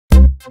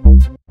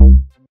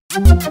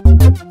Hello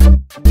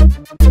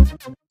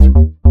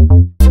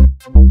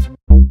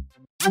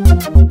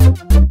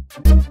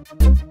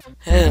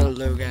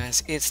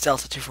guys, it's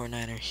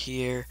Delta249er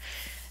here,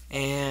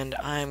 and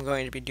I'm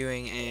going to be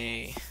doing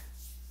a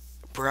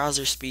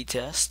browser speed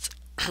test.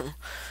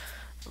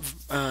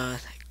 uh,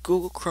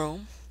 Google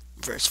Chrome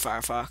versus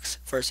Firefox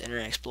versus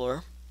Internet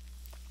Explorer.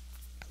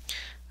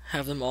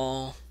 Have them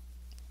all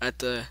at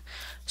the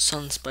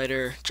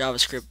SunSpider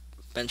JavaScript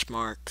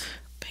benchmark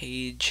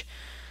page.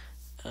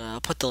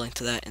 I'll put the link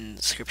to that in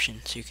the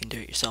description so you can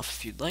do it yourself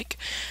if you'd like.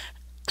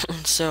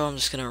 So I'm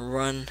just going to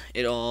run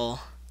it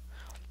all.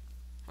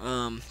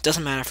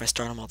 Doesn't matter if I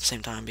start them all at the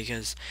same time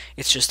because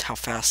it's just how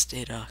fast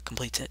it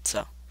completes it,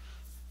 so it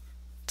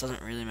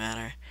doesn't really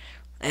matter.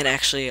 And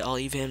actually, I'll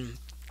even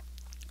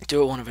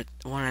do it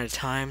one at a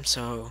time.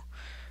 So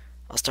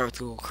I'll start with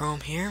Google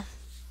Chrome here.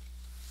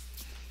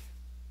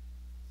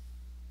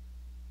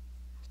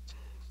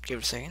 Give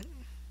it a second.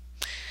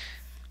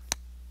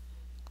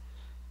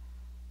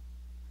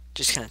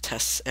 Just kind of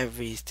tests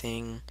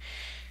everything,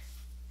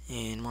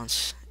 and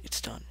once it's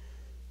done,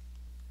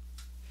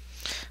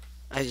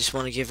 I just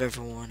want to give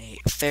everyone a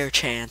fair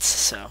chance,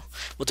 so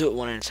we'll do it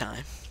one at a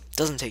time.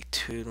 Doesn't take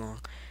too long.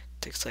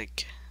 It takes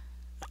like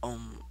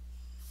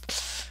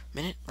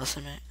minute, less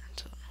than a minute.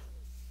 So,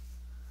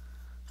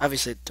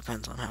 obviously, it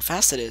depends on how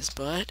fast it is,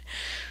 but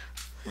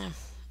yeah.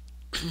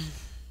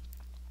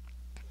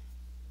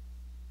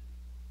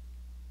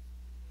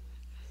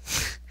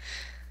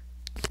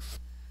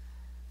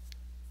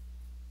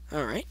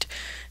 Alright.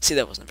 See,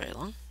 that wasn't very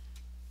long.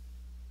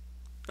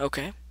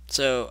 Okay,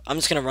 so I'm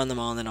just gonna run them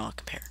all and then I'll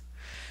compare.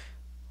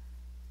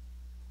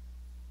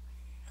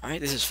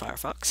 Alright, this is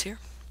Firefox here.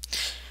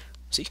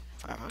 See,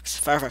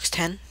 Firefox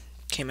 10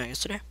 came out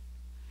yesterday.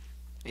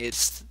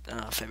 It's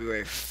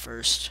February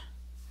 1st.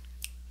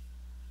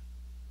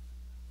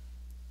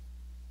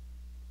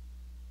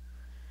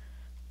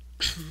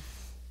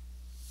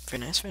 Very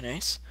nice, very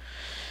nice.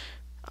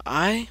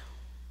 I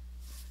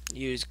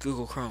use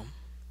Google Chrome,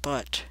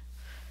 but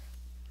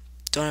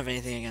don't have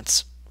anything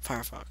against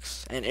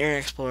Firefox. And Internet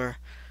Explorer,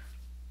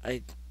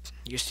 I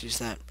used to use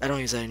that. I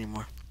don't use that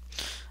anymore.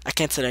 I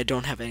can't say that I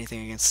don't have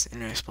anything against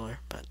Internet Explorer,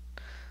 but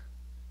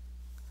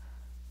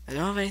I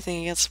don't have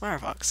anything against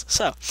Firefox.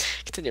 So,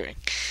 continuing.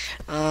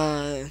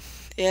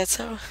 Yeah,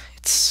 so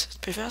it's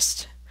pretty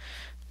fast.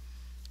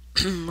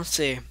 Let's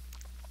see.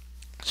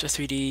 So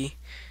 3D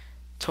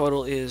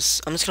total is,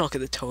 I'm just gonna look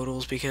at the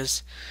totals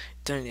because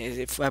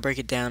if I break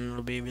it down,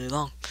 it'll be really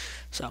long.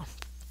 So,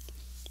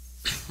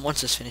 once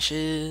this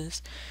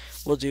finishes,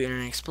 we'll do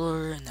Internet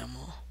Explorer, and then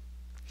we'll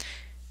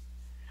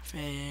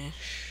finish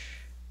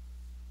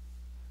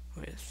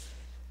with,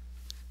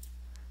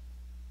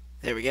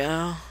 there we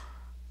go.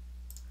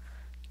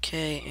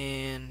 Okay,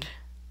 and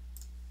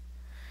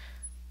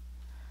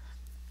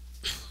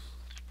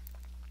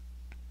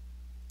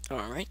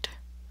alright,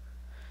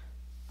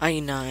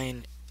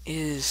 IE9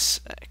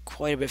 is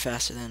quite a bit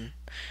faster than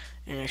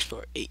Internet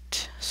Explorer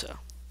 8, so,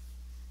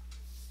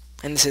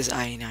 and this is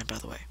IE9, by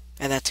the way,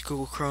 and that's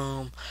Google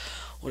Chrome,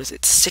 what is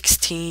it,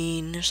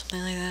 16 or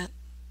something like that,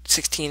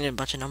 16 and a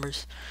bunch of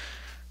numbers.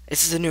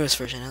 This is the newest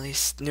version, at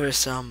least,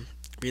 newest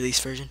release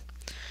version.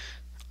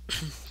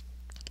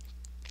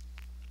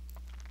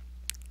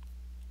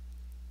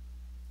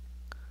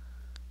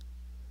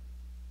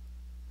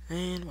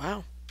 And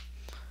wow,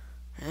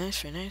 very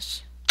nice, very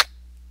nice.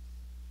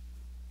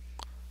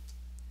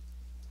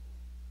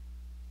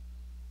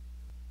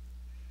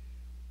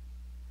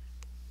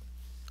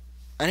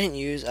 I didn't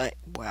use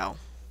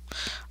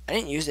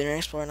Internet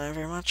Explorer 9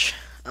 very much.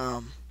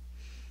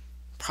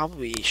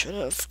 Probably should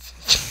have.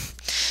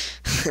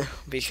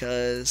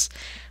 Because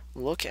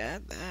look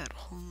at that.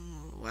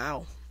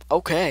 Wow.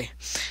 Okay.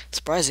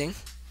 Surprising.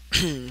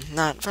 Well,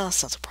 that's not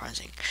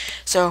surprising.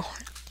 So,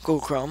 Google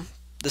Chrome,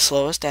 the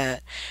slowest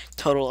at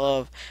total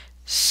of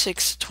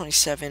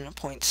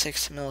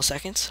 627.6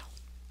 milliseconds.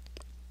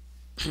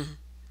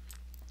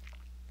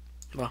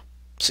 Well,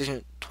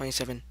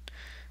 627.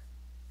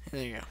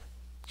 There you go.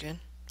 Good.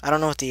 I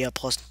don't know what the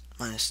plus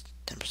minus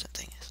 10%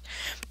 thing is,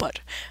 but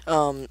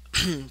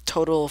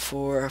total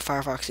for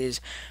Firefox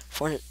is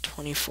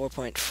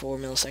 424.4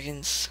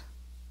 milliseconds.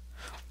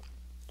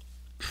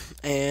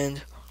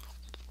 And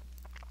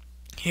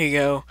here you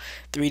go,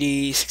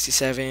 3D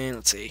 67.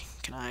 Let's see,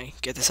 can I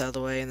get this out of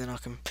the way and then I'll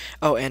come.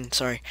 Oh, and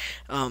sorry,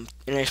 Internet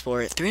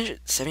Explorer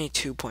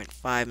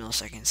 372.5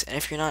 milliseconds. And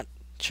if you're not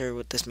sure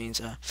what this means,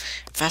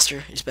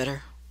 faster is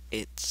better.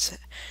 It's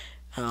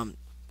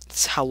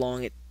how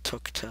long it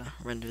took to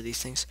render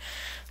these things.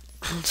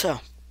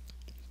 So,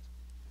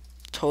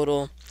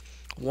 total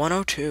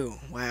 102.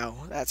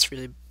 Wow, that's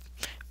really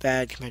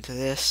bad compared to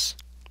this.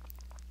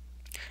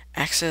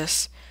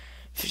 Access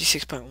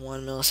 56.1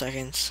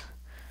 milliseconds.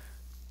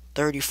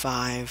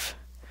 35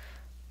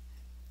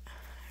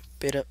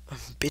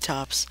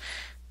 bitups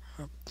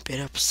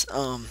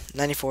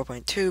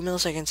 94.2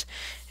 milliseconds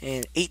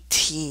and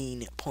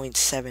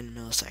 18.7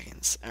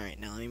 milliseconds. Alright,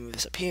 now let me move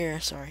this up here.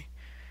 Sorry.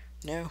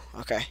 No?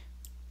 Okay.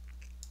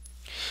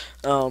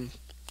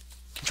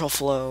 control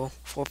flow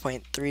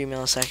 4.3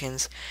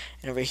 milliseconds,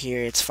 and over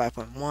here it's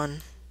 5.1.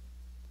 Alright,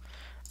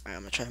 I'm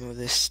gonna try to move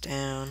this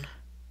down.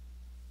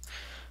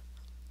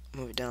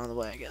 Move it down all the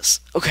way, I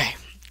guess. Okay.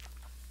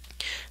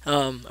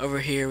 Over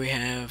here we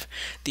have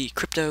the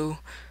crypto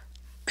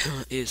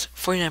is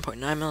 49.9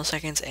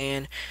 milliseconds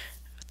and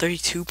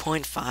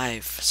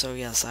 32.5. So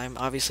yes, I'm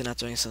obviously not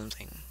doing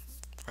something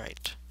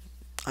right.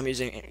 I'm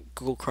using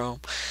Google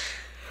Chrome.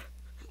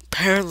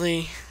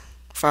 Apparently,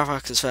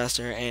 Firefox is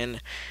faster,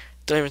 and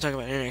don't even talk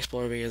about Internet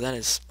Explorer because that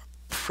is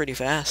pretty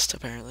fast,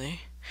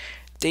 apparently.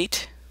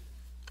 Date,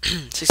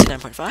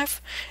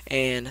 69.5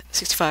 and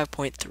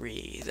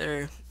 65.3.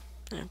 They're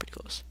pretty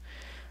close.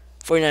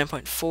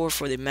 49.4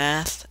 for the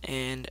math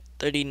and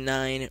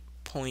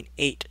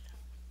 39.8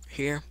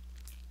 here.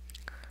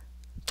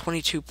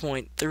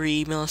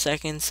 22.3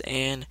 milliseconds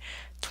and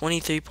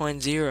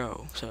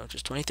 23.0, so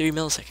just 23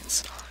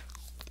 milliseconds.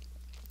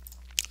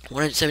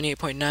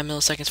 178.9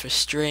 milliseconds for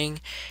string,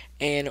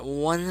 and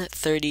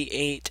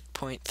 138.3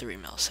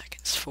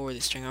 milliseconds for the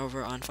string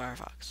over on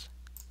Firefox.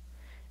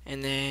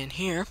 And then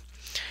here,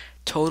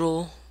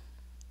 total,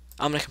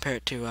 I'm going to compare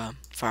it to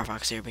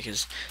Firefox here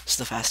because it's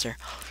the faster.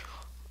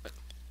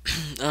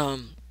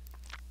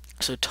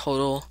 So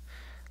total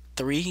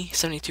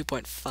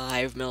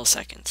 372.5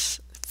 milliseconds,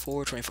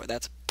 424.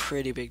 That's a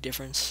pretty big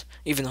difference,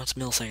 even though it's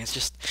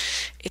milliseconds.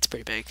 It's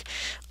pretty big.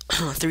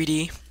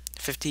 3D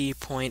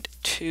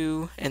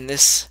 50.2, and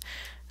this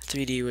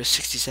 3D was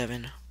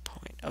 67.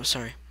 Oh,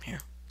 sorry. Here,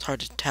 it's hard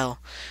to tell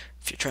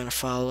if you're trying to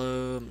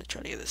follow. I'm gonna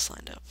try to get this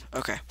lined up.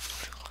 Okay.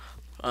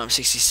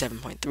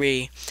 67.3,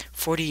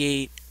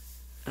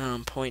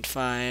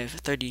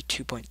 48.5,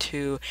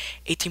 32.2,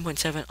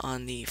 18.7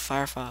 on the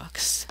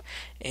Firefox,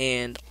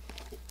 and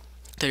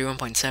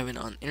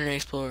 31.7 on Internet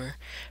Explorer,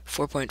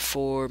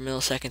 4.4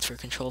 milliseconds for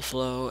control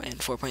flow, and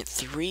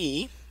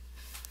 4.3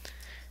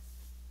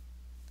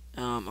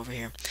 over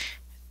here,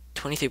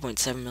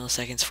 23.7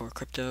 milliseconds for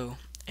crypto,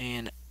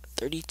 and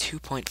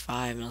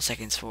 32.5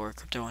 milliseconds for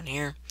crypto on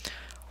here.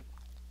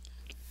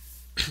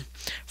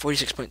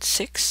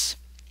 46.6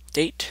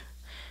 date,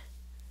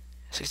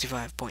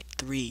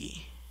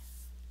 65.3,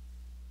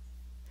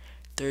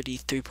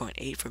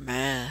 33.8 for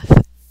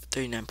math,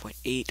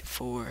 39.8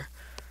 for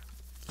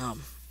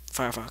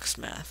Firefox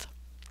math.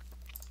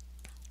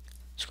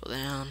 Scroll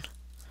down.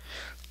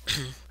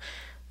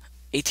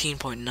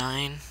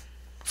 18.9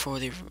 for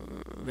the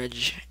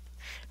Reggie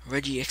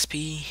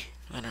XP.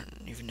 I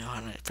don't even know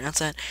how to pronounce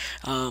that.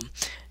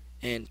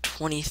 And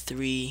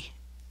 23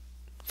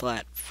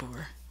 flat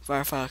for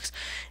Firefox,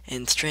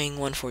 and string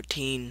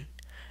 114.7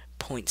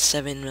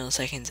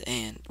 milliseconds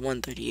and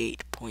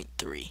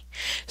 138.3.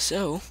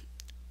 So,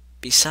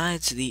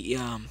 besides the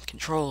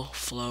control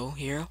flow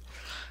here,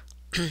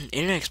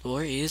 Internet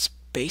Explorer is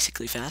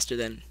basically faster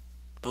than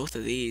both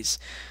of these.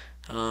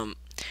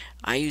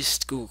 I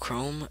used Google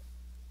Chrome,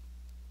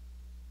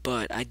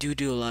 but I do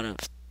a lot of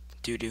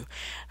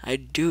I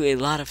do a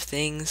lot of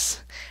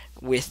things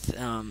with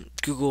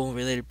Google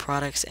related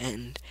products,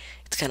 and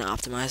it's kind of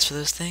optimized for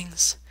those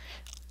things.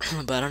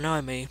 But I don't know,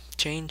 I may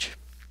change.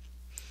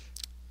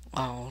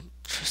 I'll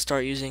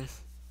start using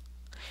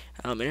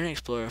Internet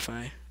Explorer if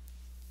I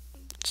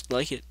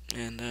like it,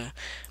 and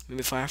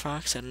maybe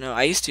Firefox. I don't know.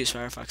 I used to use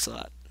Firefox a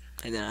lot,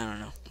 and then I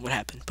don't know what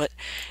happened. But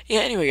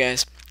yeah, anyway,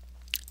 guys,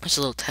 just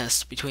a little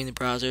test between the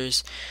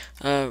browsers.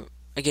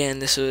 Again,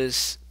 this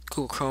was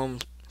Google Chrome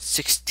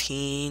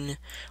 16.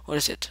 What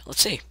is it?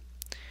 Let's see.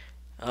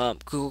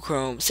 Google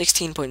Chrome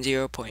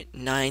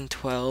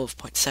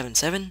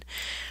 16.0.912.77,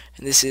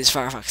 and this is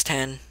Firefox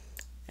 10,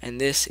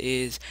 and this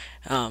is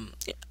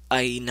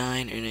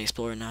IE9, Internet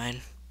Explorer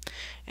 9,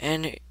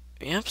 and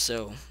yep.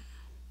 So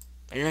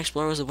Internet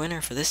Explorer was the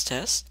winner for this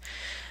test.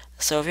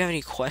 So if you have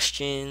any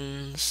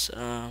questions,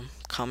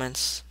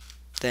 comments,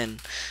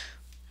 then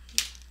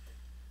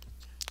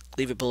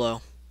leave it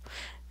below.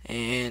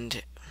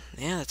 And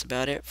yeah, that's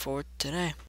about it for today.